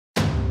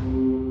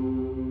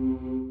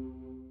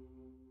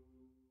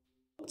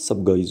What's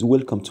up guys,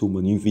 welcome to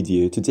my new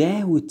video.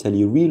 Today I will tell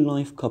you real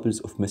life couples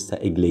of Mr.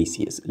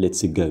 Iglesias.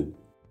 Let's go.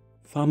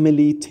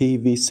 Family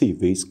TV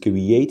series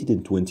created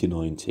in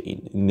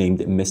 2019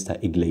 named Mr.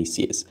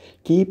 Iglesias.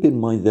 Keep in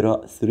mind there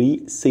are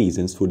 3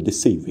 seasons for the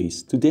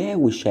series. Today I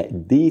will share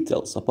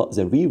details about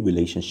the real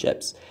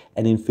relationships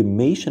and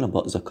information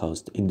about the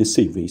cast in the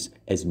series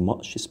as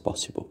much as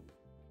possible.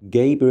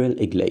 Gabriel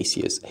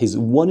Iglesias is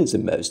one of the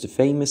most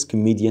famous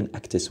comedian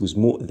actors with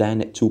more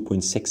than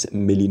 2.6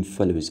 million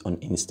followers on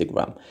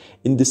Instagram.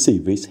 In the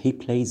series, he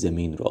plays the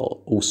main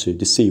role. Also,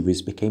 the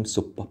series became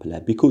so popular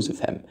because of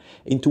him.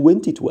 In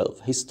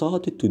 2012, he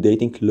started to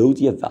dating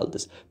Claudia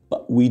Valdez,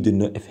 but we don't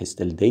know if he's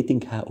still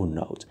dating her or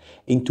not.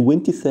 In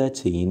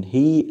 2013,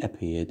 he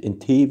appeared in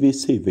TV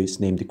series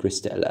named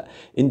Cristela.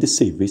 In the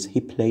series, he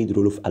played the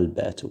role of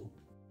Alberto.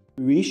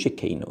 Cree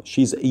Cicchino,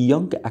 she's a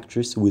young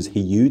actress with a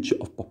huge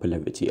of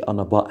popularity, and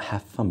about her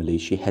family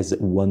she has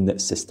one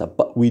sister,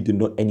 but we do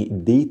not know any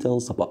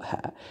details about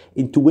her.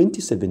 In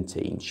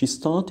 2017, she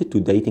started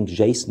to dating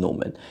Jace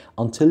Norman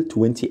until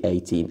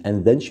 2018,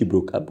 and then she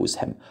broke up with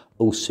him.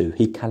 Also,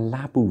 he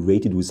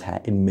collaborated with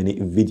her in many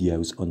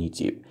videos on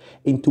YouTube.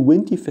 In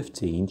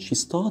 2015, she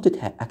started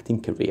her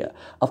acting career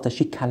after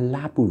she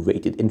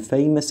collaborated in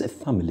famous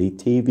family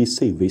TV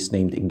series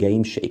named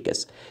Game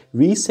Shakers.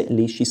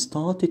 Recently, she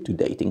started to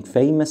dating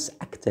famous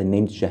actor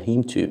named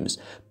Jaheim Toombs,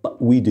 but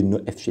we don't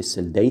know if she's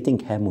still dating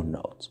him or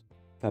not.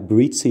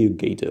 Fabrizio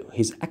Guido,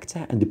 he's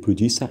actor and the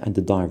producer and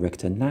the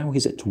director. Now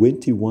he's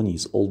 21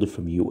 years old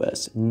from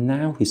US.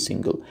 Now he's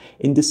single.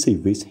 In the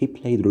series, he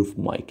played the role of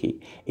Mikey.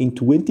 In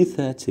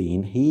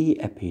 2013, he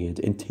appeared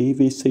in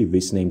TV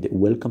series named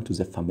Welcome to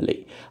the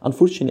Family.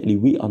 Unfortunately,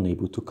 we are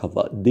unable to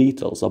cover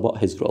details about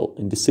his role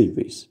in the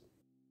series.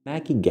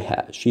 Maggie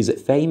Geha, she's a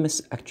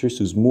famous actress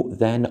with more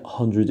than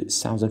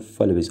 100,000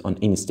 followers on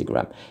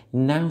Instagram.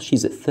 Now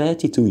she's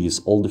 32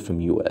 years old from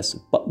US,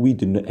 but we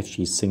don't know if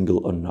she's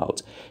single or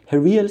not.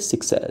 Her real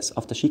success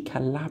after she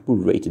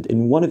collaborated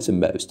in one of the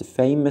most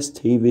famous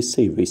TV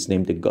series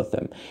named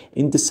Gotham.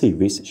 In the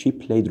series, she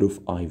played the role of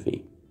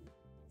Ivy.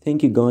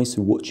 Thank you guys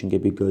for watching.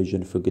 If you guys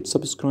don't forget to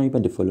subscribe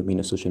and follow me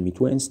on social media,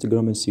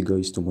 Instagram, and see you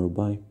guys tomorrow.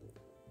 Bye.